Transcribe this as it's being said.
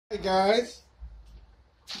Hey guys,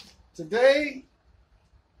 today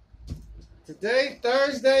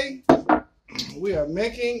Thursday, we are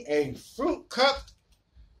making a fruit cup.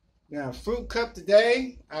 Now, fruit cup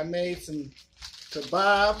today, I made some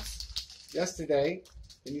kebabs yesterday.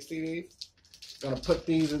 Can you see these? Gonna put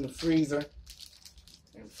these in the freezer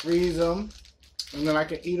and freeze them, and then I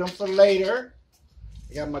can eat them for later.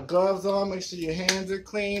 I got my gloves on. Make sure your hands are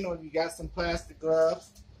clean, or you got some plastic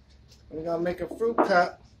gloves. We're gonna make a fruit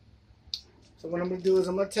cup. So what I'm going to do is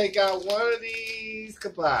I'm going to take out one of these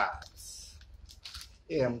kebabs.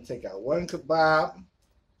 Yeah, I'm going to take out one kebab.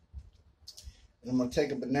 And I'm going to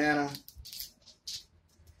take a banana.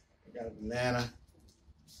 I got a banana.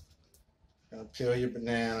 I'm going to peel your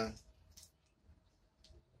banana.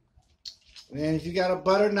 And then if you got a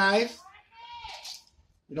butter knife,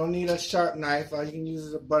 you don't need a sharp knife. All you can use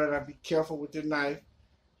is a butter knife. Be careful with your knife.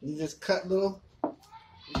 You just cut little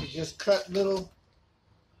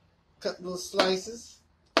slices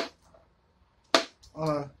on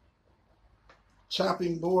a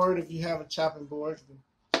chopping board. If you have a chopping board, you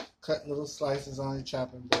can cut little slices on your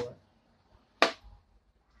chopping board.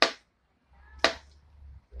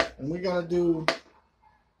 And we're gonna do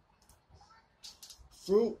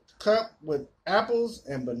fruit cup with apples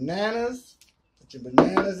and bananas. Put your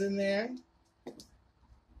bananas in there.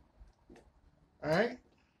 All right.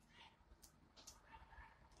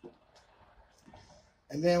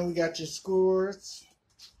 And then we got your skewers,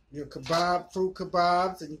 your kebab, fruit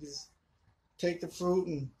kebabs, and you can just take the fruit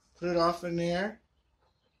and put it off in there.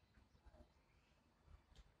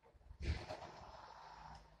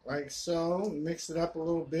 Like so. Mix it up a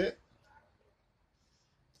little bit.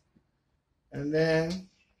 And then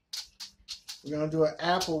we're going to do an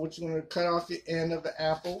apple, which you're going to cut off the end of the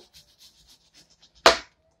apple.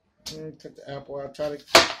 And cut the apple out. Try to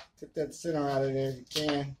get that center out of there if you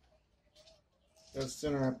can. Get the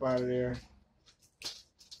center up out of there.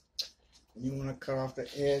 And you want to cut off the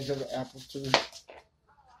edge of the apple too.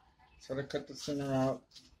 Try to cut the center out.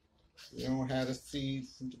 So you don't have the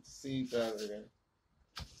seeds, and get the seeds out of there.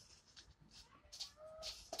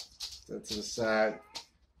 Set to the side.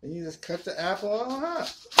 Then you just cut the apple all up.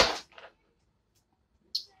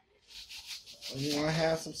 And you want to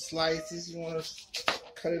have some slices. You want to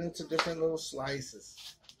cut it into different little slices.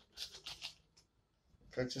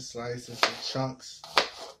 Cut your slices and chunks.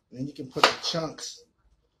 And then you can put the chunks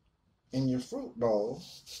in your fruit bowl.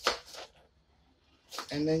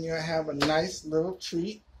 And then you'll have a nice little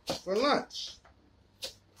treat for lunch.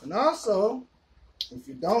 And also, if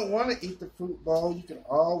you don't want to eat the fruit bowl, you can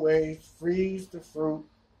always freeze the fruit.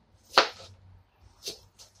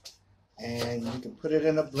 And you can put it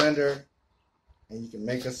in a blender. And you can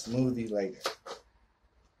make a smoothie later.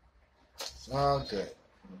 It's all good.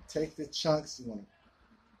 Take the chunks. You want to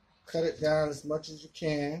cut it down as much as you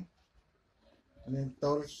can. And then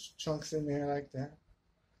throw the chunks in there like that.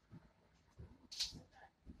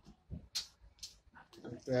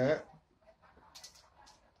 Like that.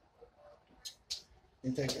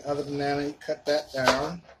 You take the other banana, you cut that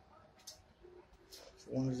down. If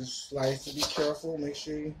you want to just slice it, be careful. Make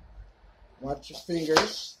sure you watch your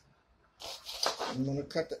fingers. I'm going to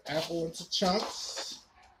cut the apple into chunks.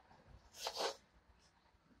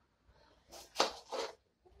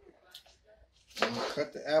 I'm going to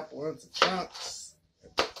cut the apple into chunks.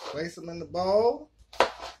 Place them in the bowl.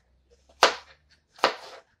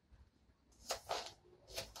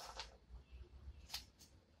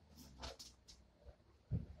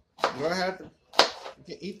 You don't have to. You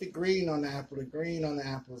can eat the green on the apple. The green on the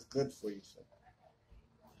apple is good for you. So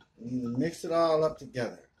you mix it all up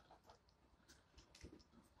together.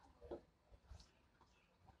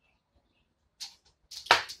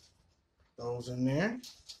 Those in there.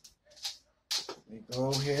 Let me go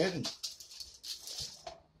ahead and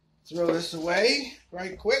throw this away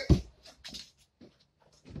right quick.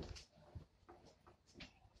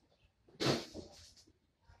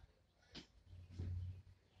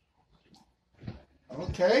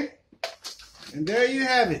 Okay. And there you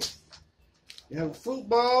have it. You have a fruit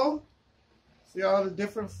bowl. See all the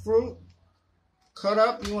different fruit cut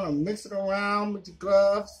up. You want to mix it around with your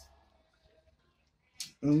gloves.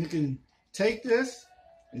 And you can take this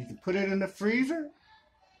and you can put it in the freezer.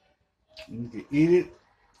 And you can eat it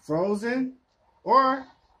frozen. Or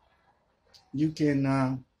you can,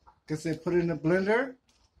 like I said, put it in the blender.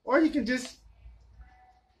 Or you can just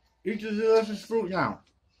eat the delicious fruit now.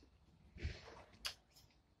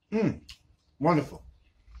 Wonderful.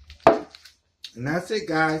 And that's it,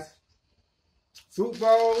 guys. Fruit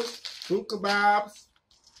bowls, fruit kebabs.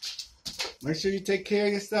 Make sure you take care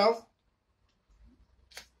of yourself.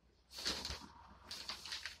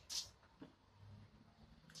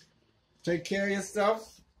 Take care of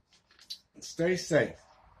yourself. Stay safe.